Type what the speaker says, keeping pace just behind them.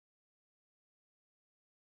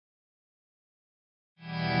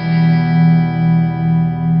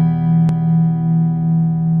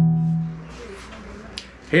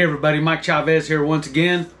Hey everybody, Mike Chavez here once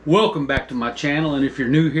again. Welcome back to my channel, and if you're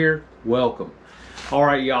new here, welcome.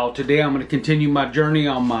 Alright y'all, today I'm going to continue my journey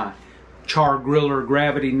on my Char-Griller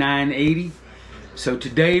Gravity 980. So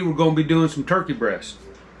today we're going to be doing some turkey breast.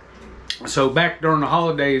 So back during the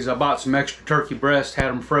holidays I bought some extra turkey breast, had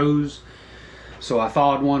them froze. So I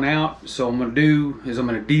thawed one out. So what I'm going to do is I'm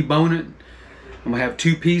going to debone it. I'm going to have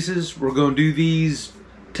two pieces. We're going to do these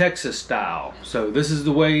Texas style. So this is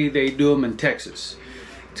the way they do them in Texas.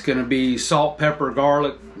 It's going to be salt, pepper,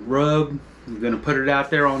 garlic, rub. I'm going to put it out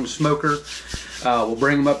there on the smoker. We'll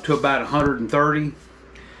bring them up to about 130.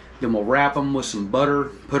 Then we'll wrap them with some butter,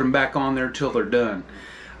 put them back on there till they're done.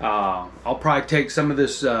 I'll probably take some of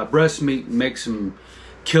this breast meat and make some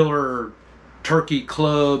killer turkey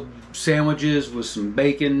club sandwiches with some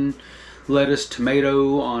bacon, lettuce,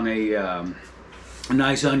 tomato on a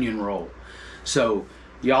nice onion roll. So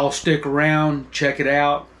y'all stick around, check it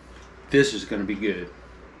out. This is going to be good.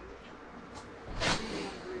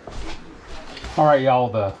 Alright y'all,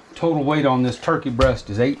 the total weight on this turkey breast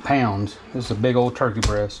is 8 pounds. This is a big old turkey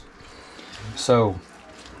breast. So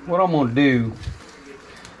what I'm going to do,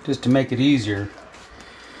 just to make it easier,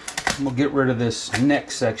 I'm going to get rid of this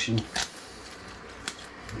neck section.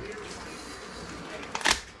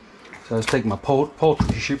 So let's take my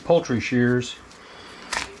poultry shears,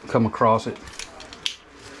 come across it,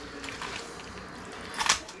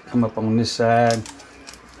 come up on this side.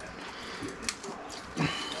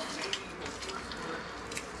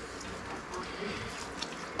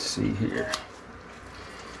 See here,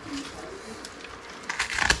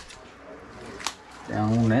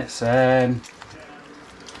 down on that side.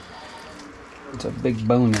 It's a big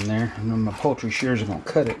bone in there, and then my poultry shears are going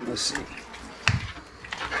to cut it. Let's see.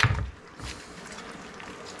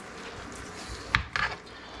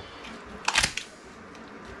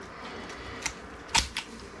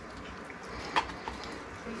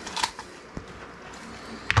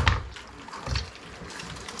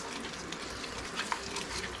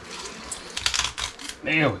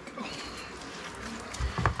 There we go.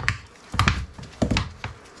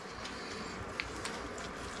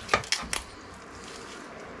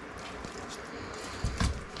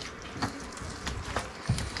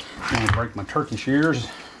 I'm gonna break my turkey shears.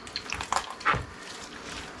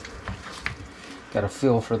 Got a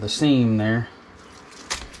feel for the seam there.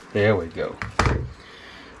 There we go.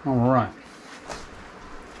 All right.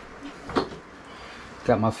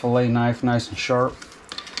 Got my fillet knife nice and sharp.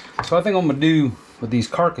 So I think I'm gonna do with these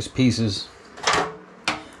carcass pieces, I'm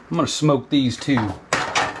going to smoke these too,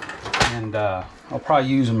 and I'll probably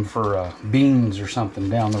use them for beans or something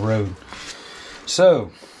down the road.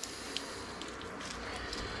 So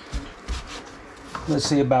let's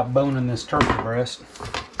see about boning this turkey breast.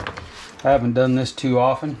 I haven't done this too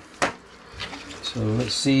often, so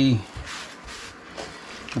let's see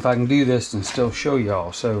if I can do this and still show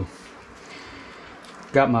y'all. So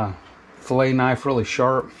got my fillet knife really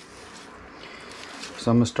sharp. So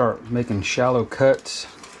I'm going to start making shallow cuts,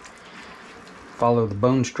 follow the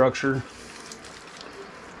bone structure.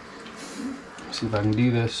 See if I can do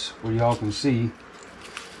this where y'all can see.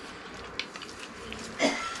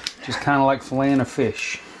 Just kind of like filleting a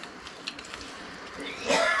fish.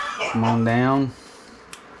 Come on down,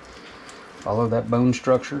 follow that bone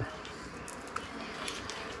structure.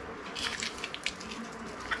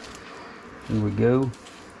 Here we go.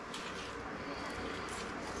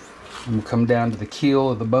 And we'll come down to the keel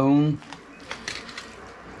of the bone,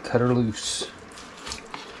 cut her loose.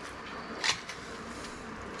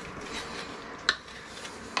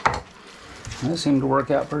 That seemed to work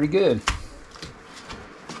out pretty good.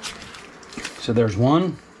 So there's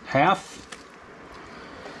one half.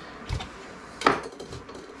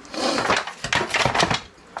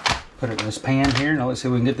 Put it in this pan here. Now let's see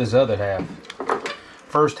if we can get this other half.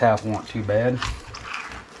 First half wasn't too bad.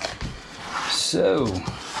 So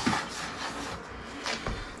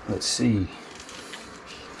let's see.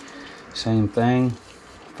 Same thing.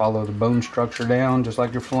 Follow the bone structure down just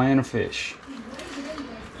like you're filleting a fish.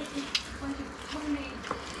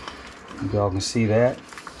 Y'all can see that.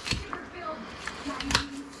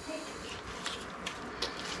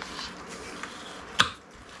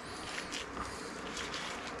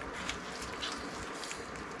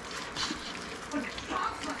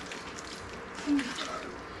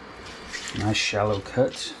 Nice shallow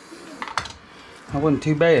cuts. That wasn't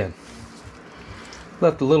too bad.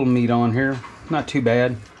 Left a little meat on here. Not too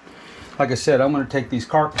bad. Like I said, I'm going to take these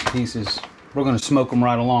carcass pieces. We're going to smoke them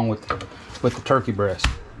right along with the turkey breast.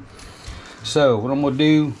 So what I'm going to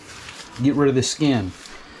do, get rid of the skin.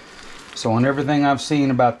 So on everything I've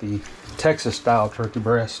seen about the Texas style turkey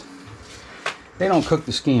breast, they don't cook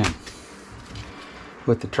the skin.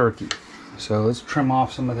 with the turkey. So let's trim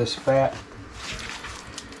off some of this fat.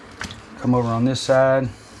 Come over on this side.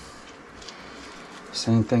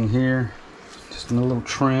 Same thing here. Just a little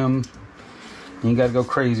trim. You ain't got to go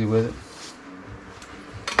crazy with it.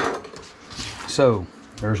 So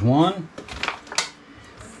there's one.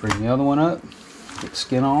 Bring the other one up. Get the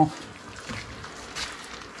skin off.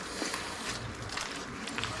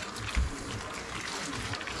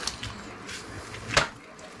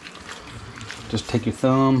 Just take your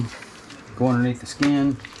thumb, go underneath the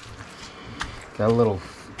skin. Got a little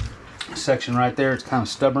section right there. It's kind of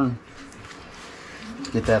stubborn.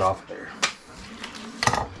 Get that off of there.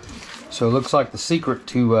 So it looks like the secret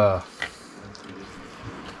to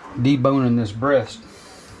deboning this breast,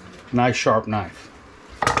 nice sharp knife.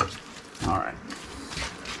 All right.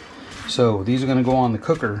 So these are going to go on the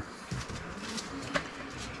cooker,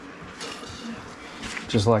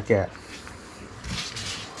 just like that.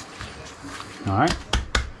 All right,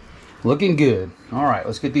 looking good. All right,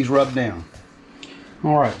 let's get these rubbed down.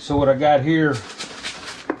 All right, so what I got here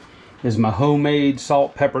is my homemade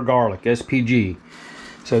salt, pepper, garlic, SPG.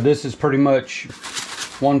 So this is pretty much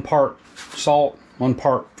 1 part salt, 1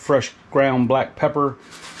 part fresh ground black pepper,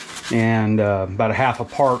 and about a half a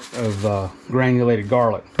part of granulated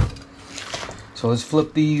garlic. So let's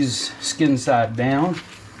flip these skin side down.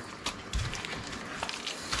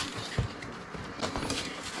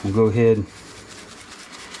 We'll go ahead,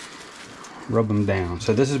 rub them down.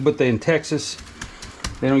 So this is what they in Texas.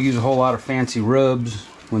 They don't use a whole lot of fancy rubs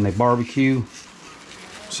when they barbecue.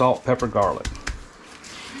 Salt, pepper, garlic.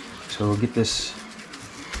 So we'll get this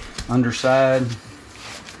underside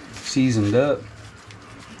seasoned up.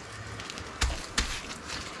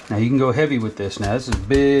 Now you can go heavy with this. Now this is a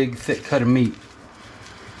big, thick cut of meat.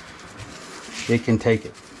 It can take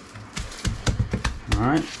it. All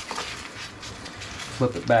right.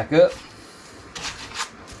 Flip it back up.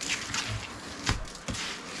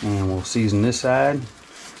 And we'll season this side. I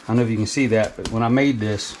don't know if you can see that, but when I made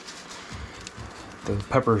this, the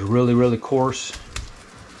pepper is really, really coarse.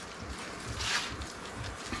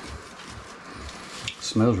 It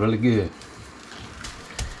smells really good.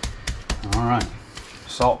 All right,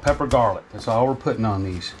 salt, pepper, garlic. That's all we're putting on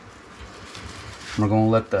these. We're gonna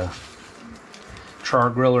let the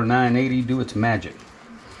Char-Griller 980 do its magic.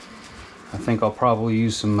 I think I'll probably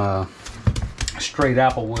use some straight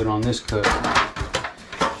apple wood on this cook.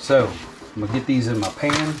 So I'm gonna get these in my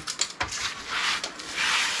pan.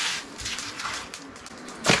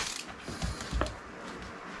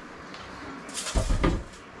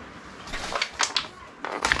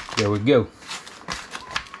 There we go.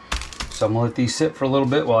 So I'm gonna let these sit for a little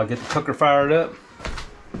bit while I get the cooker fired up.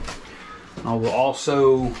 I will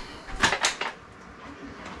also get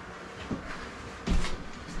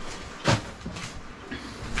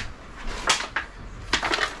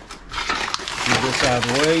this out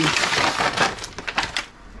of the way.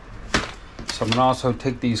 So I'm gonna also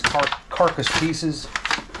take these carcass pieces.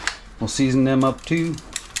 We'll season them up too.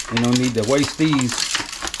 You don't need to waste these.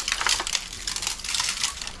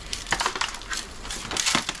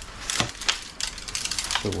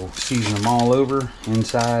 So we'll season them all over,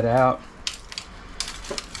 inside out.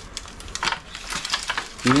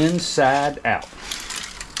 Inside out.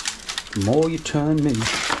 The more you turn me.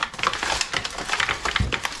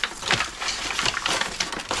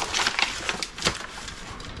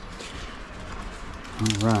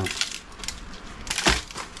 Alright.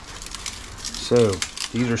 So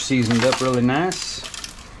these are seasoned up really nice.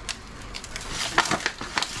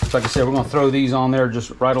 Like I said, we're going to throw these on there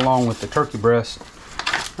just right along with the turkey breast.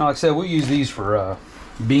 Now, like I said, we'll use these for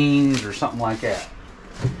beans or something like that.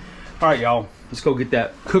 All right, y'all, let's go get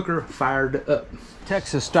that cooker fired up.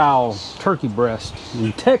 Texas style turkey breast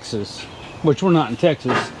in Texas, which we're not in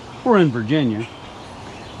Texas, we're in Virginia.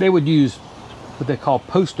 They would use what they call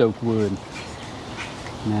post oak wood.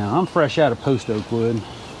 Now, I'm fresh out of post oak wood.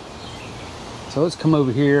 So let's come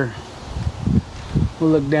over here.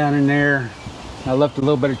 We'll look down in there. I left a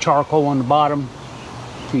little bit of charcoal on the bottom.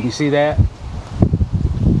 You can see that.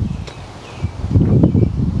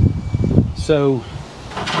 So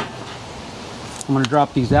I'm going to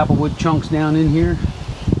drop these applewood chunks down in here.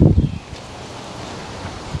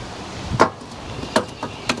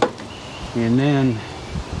 And then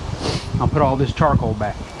I'll put all this charcoal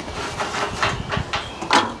back.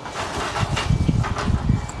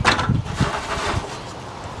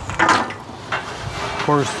 Of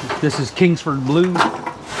course, this is Kingsford Blue.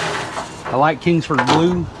 I like Kingsford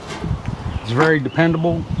Blue. It's very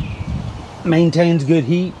dependable. Maintains good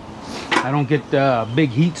heat. I don't get big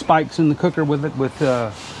heat spikes in the cooker with it with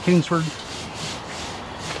Kingsford.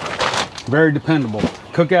 Very dependable.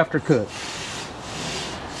 Cook after cook.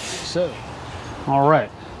 so. All right.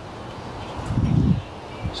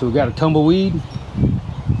 So we got a tumbleweed.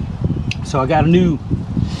 So I got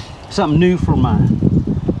something new for my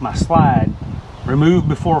slide. Remove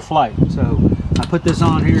before flight. So I put this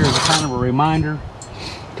on here as a kind of a reminder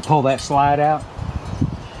to pull that slide out.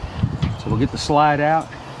 So we'll get the slide out.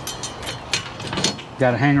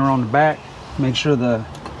 Got a hanger on the back. Make sure the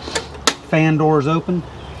fan door is open.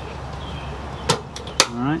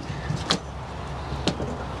 All right.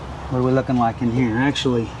 What are we looking like in here?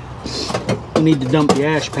 Actually, we need to dump the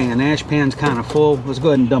ash pan. The ash pan's kind of full. Let's go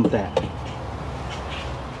ahead and dump that.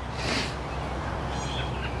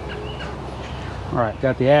 All right,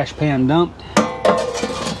 got the ash pan dumped.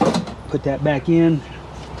 Put that back in.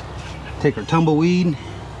 Take our tumbleweed.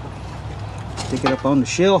 Stick it up on the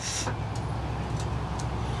shelf.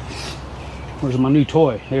 Where's my new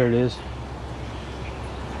toy? There it is.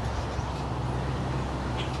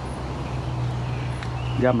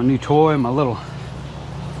 Got my new toy, my little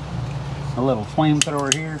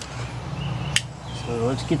flamethrower here. So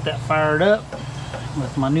let's get that fired up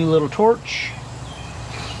with my new little torch.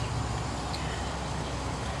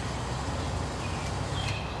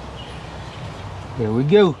 There we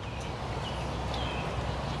go.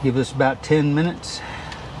 Give us about 10 minutes,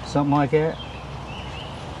 something like that.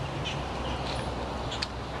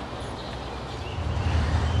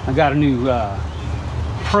 I got a new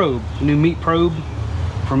probe, a new meat probe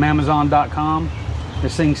from Amazon.com.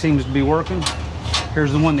 This thing seems to be working.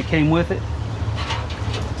 Here's the one that came with it.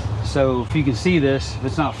 So if you can see this, if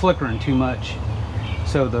it's not flickering too much.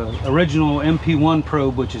 So the original MP1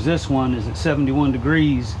 probe, which is this one, is at 71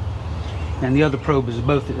 degrees. And the other probe is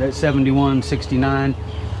both at 71, 69.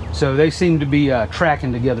 So they seem to be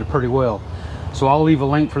tracking together pretty well. So I'll leave a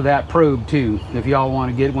link for that probe too, if y'all want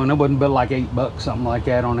to get one. It wasn't but like $8, something like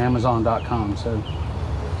that, on Amazon.com. So,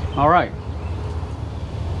 all right.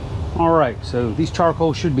 So these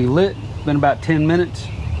charcoals should be lit. Been about 10 minutes.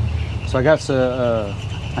 So I got I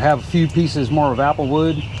have a few pieces more of apple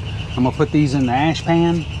wood. I'm gonna put these in the ash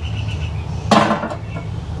pan.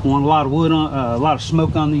 Want a lot of wood on, a lot of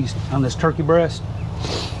smoke on this turkey breast.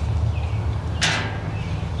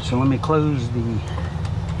 So let me close the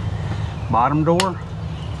bottom door.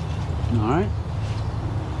 All right.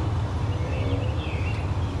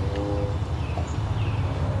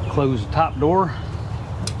 Close the top door.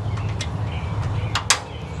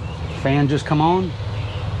 Fan just come on. So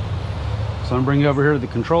I'm gonna bring you over here to the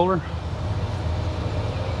controller.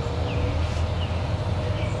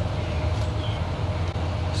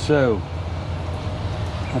 So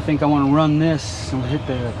I think I want to run this. I'm gonna hit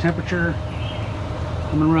the temperature.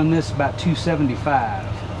 I'm gonna run this about 275,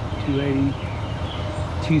 280,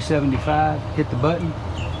 275. Hit the button.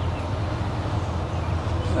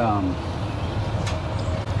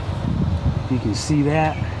 You can see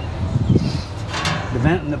that the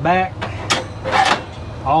vent in the back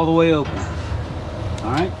all the way open.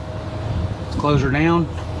 All right, let's close her down.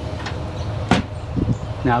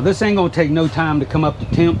 Now this ain't gonna take no time to come up to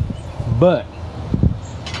temp, but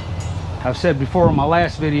I've said before in my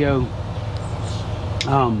last video,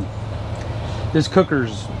 this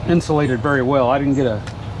cooker's insulated very well. I didn't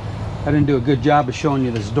do a good job of showing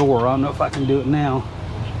you this door. I don't know if I can do it now.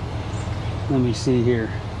 Let me see here.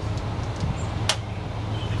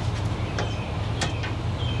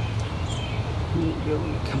 Let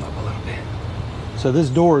me come up a little bit. So this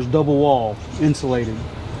door is double wall insulated.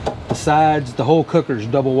 The sides, the whole cooker's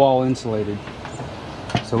double wall insulated.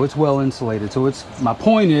 So it's well insulated. So my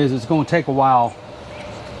point is, it's going to take a while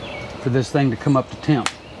for this thing to come up to temp.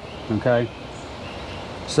 Okay.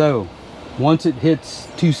 So once it hits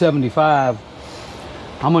 275,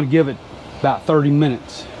 I'm going to give it about 30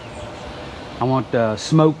 minutes. I want the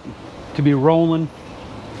smoke to be rolling.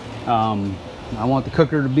 I want the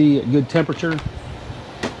cooker to be at good temperature.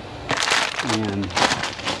 And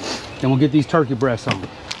then we'll get these turkey breasts on.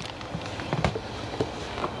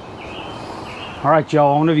 All right,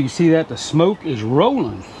 y'all, I don't know if you can see that. The smoke is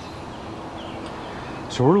rolling.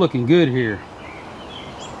 So we're looking good here.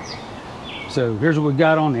 So here's what we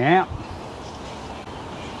got on the app.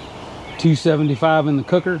 275 in the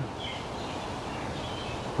cooker.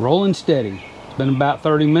 Rolling steady. It's been about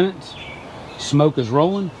 30 minutes. Smoke is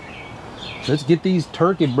rolling. Let's get these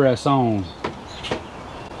turkey breasts on.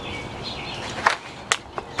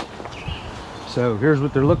 So here's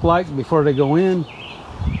what they look like before they go in.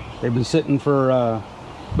 They've been sitting for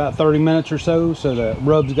about 30 minutes or so, so the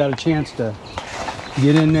rub's got a chance to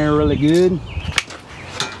get in there really good.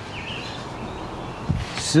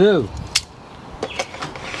 So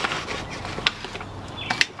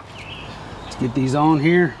let's get these on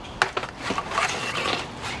here.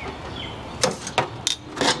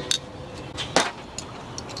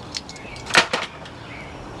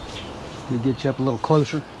 Let me get you up a little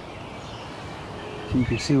closer so you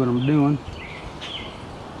can see what I'm doing.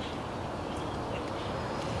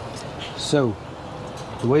 So,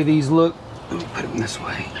 the way these look, let me put them this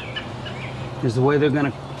way, is the way they're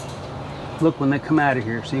gonna look when they come out of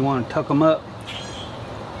here. So you want to tuck them up,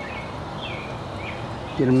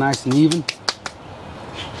 get them nice and even.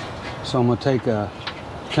 So I'm gonna take a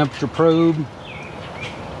temperature probe,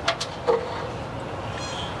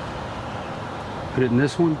 put it in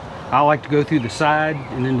this one. I like to go through the side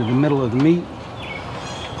and into the middle of the meat,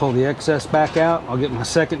 pull the excess back out. I'll get my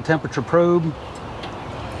second temperature probe.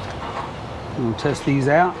 I'm gonna test these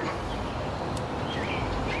out.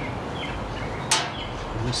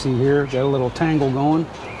 You see here, got a little tangle going.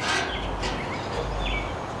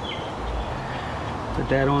 Put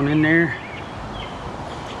that on in there.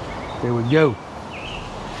 There we go.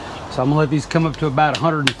 So I'm gonna let these come up to about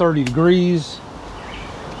 130 degrees.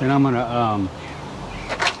 Then I'm gonna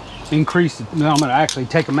increase it. No, I'm gonna actually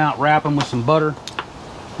take them out, wrap them with some butter,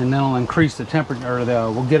 and then I'll increase the temperature, or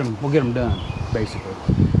we'll get them done, basically.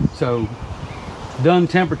 So done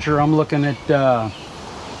temperature, I'm looking at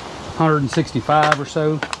 165 or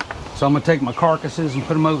so. So I'm gonna take my carcasses and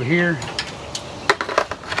put them over here.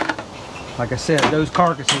 Like I said, those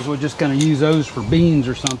carcasses, we're just gonna use those for beans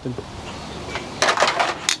or something.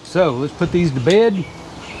 So let's put these to bed.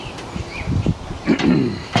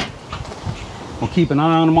 We'll keep an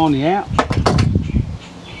eye on them on the app.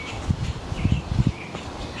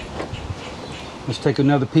 Let's take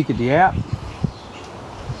another peek at the app.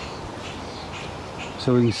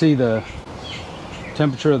 So we can see the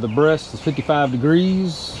temperature of the breast is 55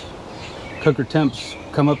 degrees. Cooker temps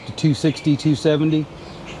come up to 260, 270.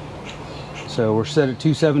 So we're set at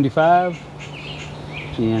 275.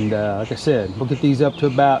 And like I said, we'll get these up to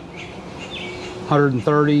about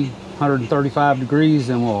 130, 135 degrees,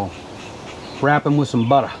 and we'll wrap them with some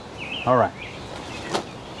butter. All right.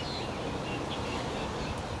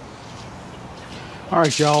 All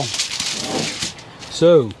right, y'all.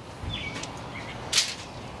 So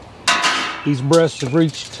these breasts have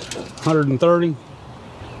reached 130.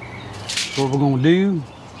 So what we're gonna do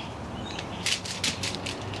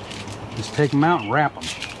is take them out and wrap them.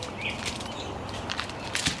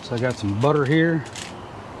 So I got some butter here.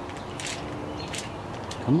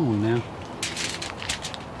 Come on now.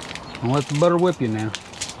 Don't let the butter whip you now.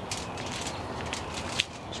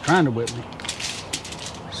 It's trying to whip me.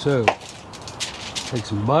 So, take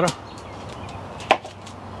some butter.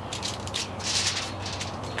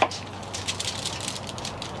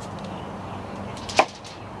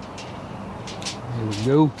 There we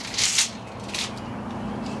go.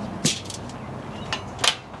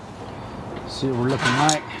 See what we're looking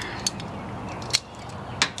like.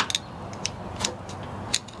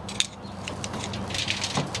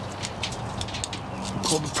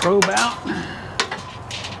 Pull the probe out.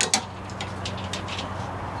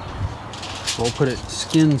 We'll put it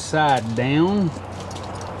skin side down.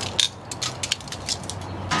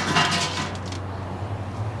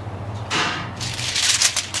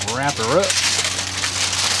 Wrap her up.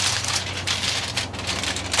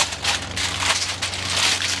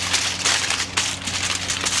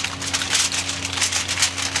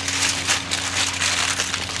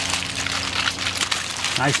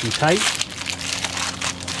 Nice and tight.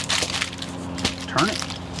 Turn it.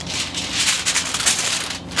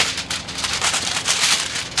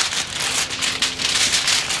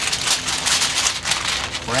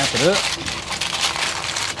 Wrap it up.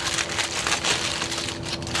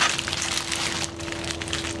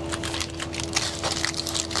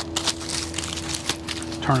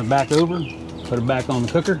 Turn it back over. Put it back on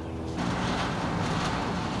the cooker.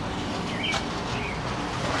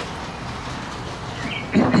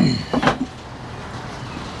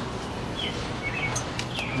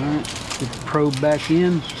 Alright, get the probe back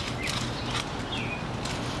in.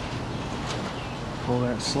 Pull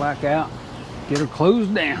that slack out. Get her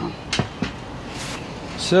closed down.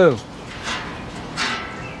 So,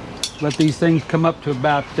 let these things come up to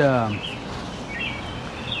about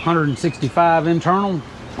 165 internal,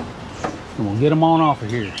 and we'll get them on off of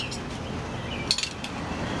here.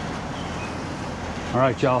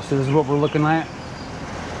 Alright, y'all, so this is what we're looking at.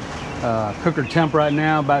 Cooker temp right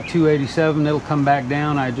now about 287. It'll come back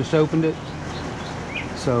down. I just opened it.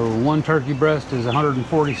 So one turkey breast is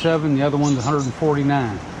 147, the other one's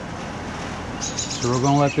 149. So we're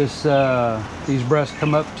gonna let this these breasts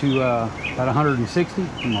come up to about 160,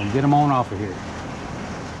 and we'll get them on off of here.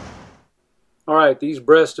 All right, these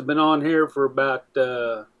breasts have been on here for about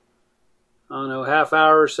I don't know, half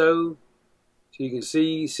hour or so. So you can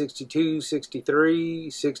see 62, 63,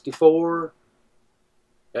 64.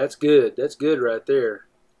 That's good. That's good right there.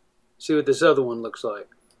 See what this other one looks like.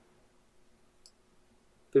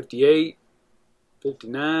 58,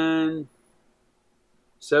 59.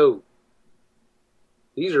 So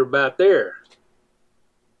these are about there.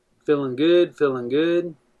 Feeling good, feeling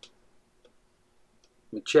good.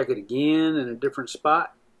 Let me check it again in a different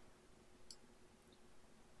spot.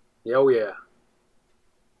 Yeah, oh yeah.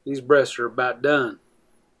 These breasts are about done.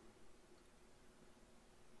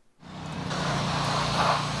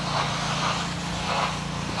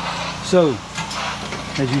 So,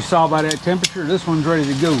 as you saw by that temperature, this one's ready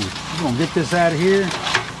to go. I'm gonna get this out of here.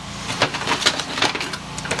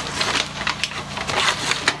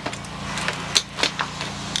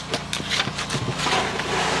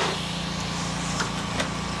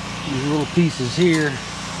 These little pieces here.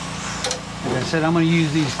 Like I said, I'm gonna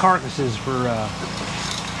use these carcasses for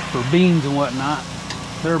beans and whatnot.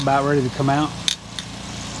 They're about ready to come out.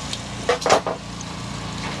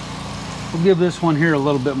 We'll give this one here a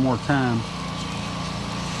little bit more time.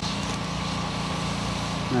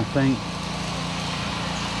 I think.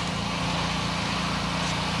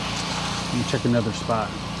 Let me check another spot.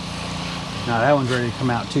 Now that one's ready to come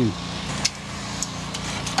out too.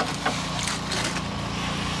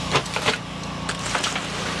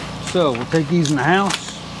 So we'll take these in the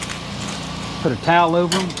house, put a towel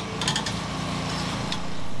over them.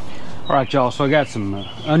 All right, y'all, so I got some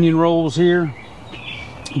onion rolls here.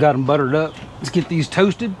 Got them buttered up. Let's get these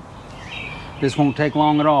toasted. This won't take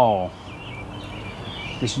long at all.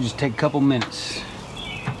 This should just take a couple minutes.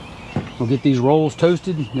 We'll get these rolls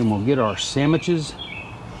toasted, then we'll get our sandwiches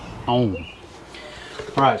on.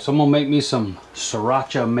 All right, so I'm gonna make me some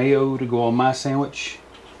Sriracha mayo to go on my sandwich.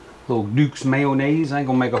 Little Duke's mayonnaise. I ain't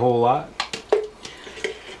gonna make a whole lot.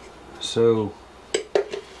 So,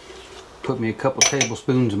 put me a couple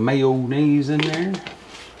tablespoons of mayonnaise in there.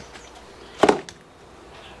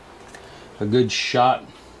 A good shot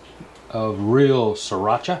of real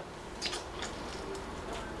Sriracha.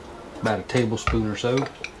 About a tablespoon or so.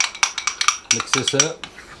 Mix this up.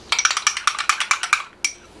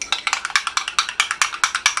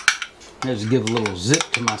 Just give a little zip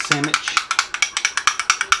to my sandwich.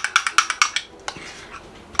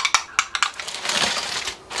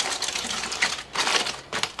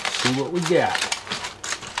 See what we got.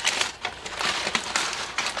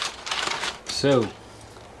 So,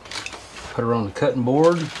 put her on the cutting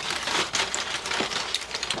board.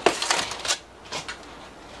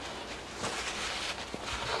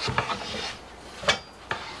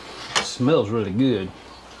 It smells really good.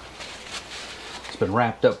 It's been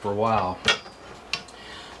wrapped up for a while.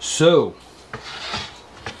 So,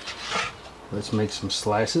 let's make some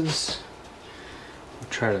slices. We'll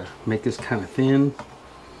try to make this kind of thin.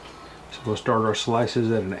 So we'll start our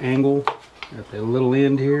slices at an angle at the little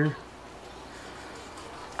end here.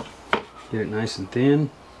 Get it nice and thin.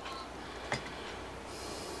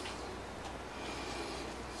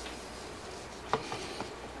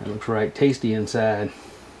 That looks right tasty inside.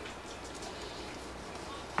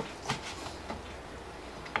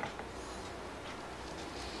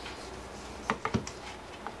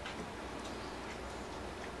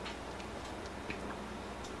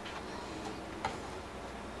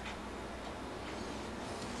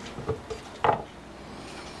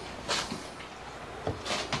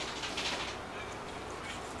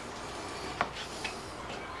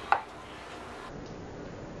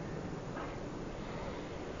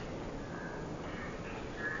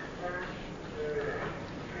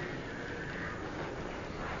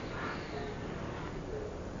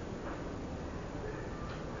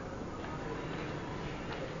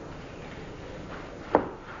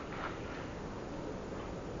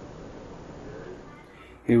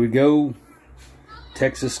 Here we go,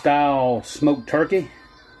 Texas style smoked turkey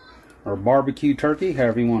or barbecue turkey,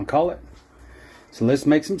 however you want to call it. So let's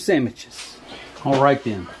make some sandwiches. All right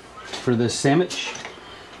then, for this sandwich,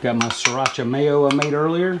 got my Sriracha mayo I made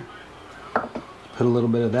earlier. Put a little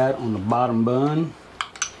bit of that on the bottom bun,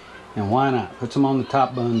 and why not put some on the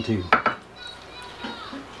top bun too.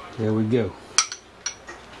 There we go.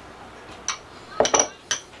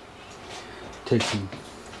 Take some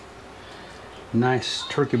nice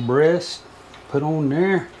turkey breast, put on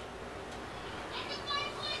there.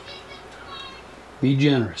 Be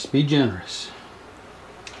generous, be generous.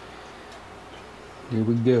 Here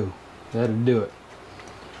we go. That'll do it.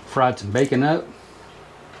 Fried some bacon up.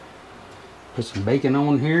 Put some bacon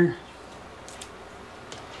on here.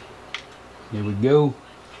 Here we go.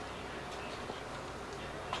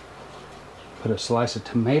 Put a slice of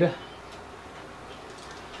tomato.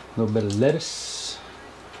 A little bit of lettuce.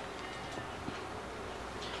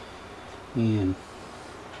 And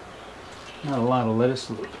not a lot of lettuce.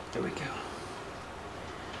 There we go.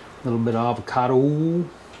 A little bit of avocado.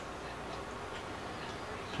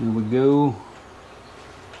 There we go.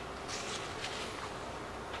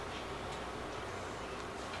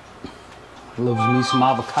 Loves me some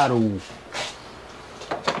avocado.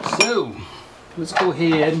 So, let's go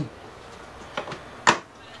ahead.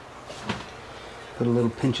 Put a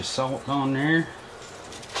little pinch of salt on there.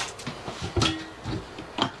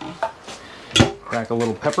 Crack a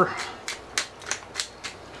little pepper.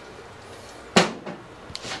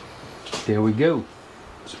 There we go.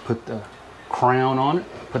 Let's put the crown on it.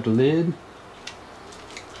 Put the lid.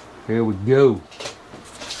 There we go.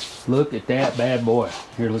 Look at that bad boy.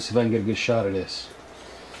 Here, let's see if I can get a good shot of this.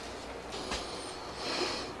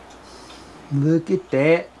 Look at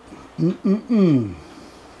that.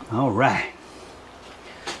 All right.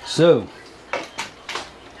 So,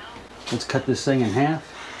 let's cut this thing in half.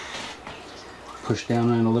 Push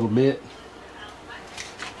down in a little bit.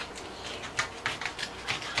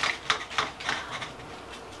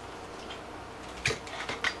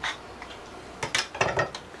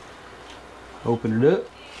 Open it up.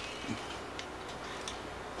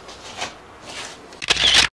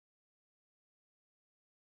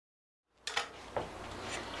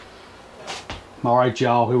 All right,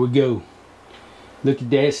 y'all, here we go. Look at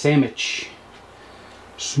that sandwich.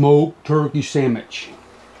 Smoked turkey sandwich.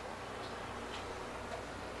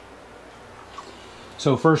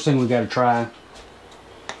 So first thing we got to try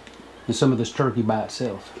is some of this turkey by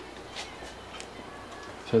itself.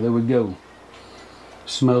 So there we go.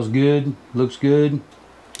 Smells good, looks good.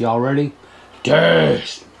 Y'all ready?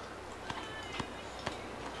 Taste!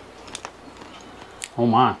 Oh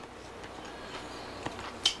my.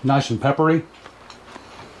 Nice and peppery.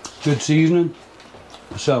 Good seasoning.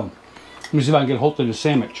 So, let me see if I can get a hold of the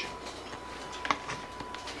sandwich.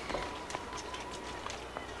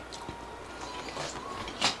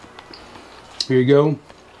 Here you go.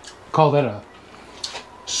 Call that a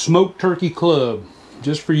smoked turkey club,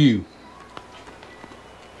 just for you.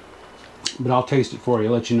 But I'll taste it for you,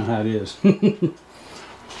 let you know how it is.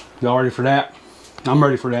 Y'all ready for that? I'm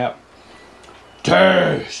ready for that.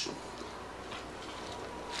 Taste!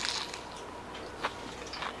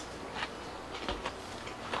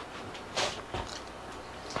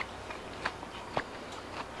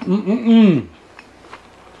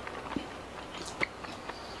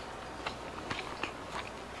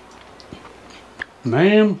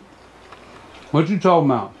 Man, what you talking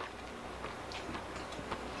about?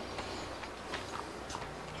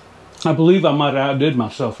 I believe I might have outdid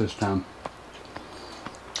myself this time.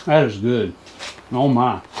 That is good. Oh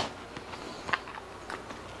my.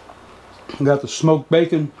 I got the smoked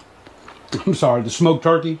bacon. I'm sorry, the smoked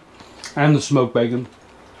turkey and the smoked bacon.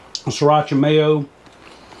 Sriracha mayo.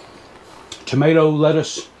 Tomato,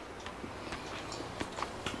 lettuce.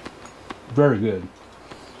 Very good.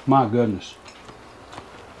 My goodness.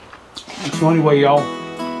 So anyway, y'all,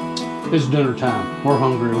 it's dinner time. We're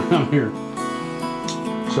hungry around here.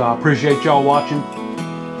 So I appreciate y'all watching.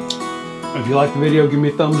 If you like the video, give me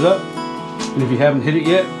a thumbs up. And if you haven't hit it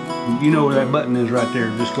yet, you know where that button is right there.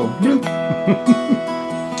 Just go bloop.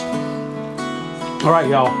 All right,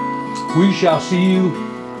 y'all. We shall see you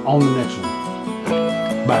on the next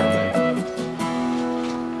one. Bye, everybody.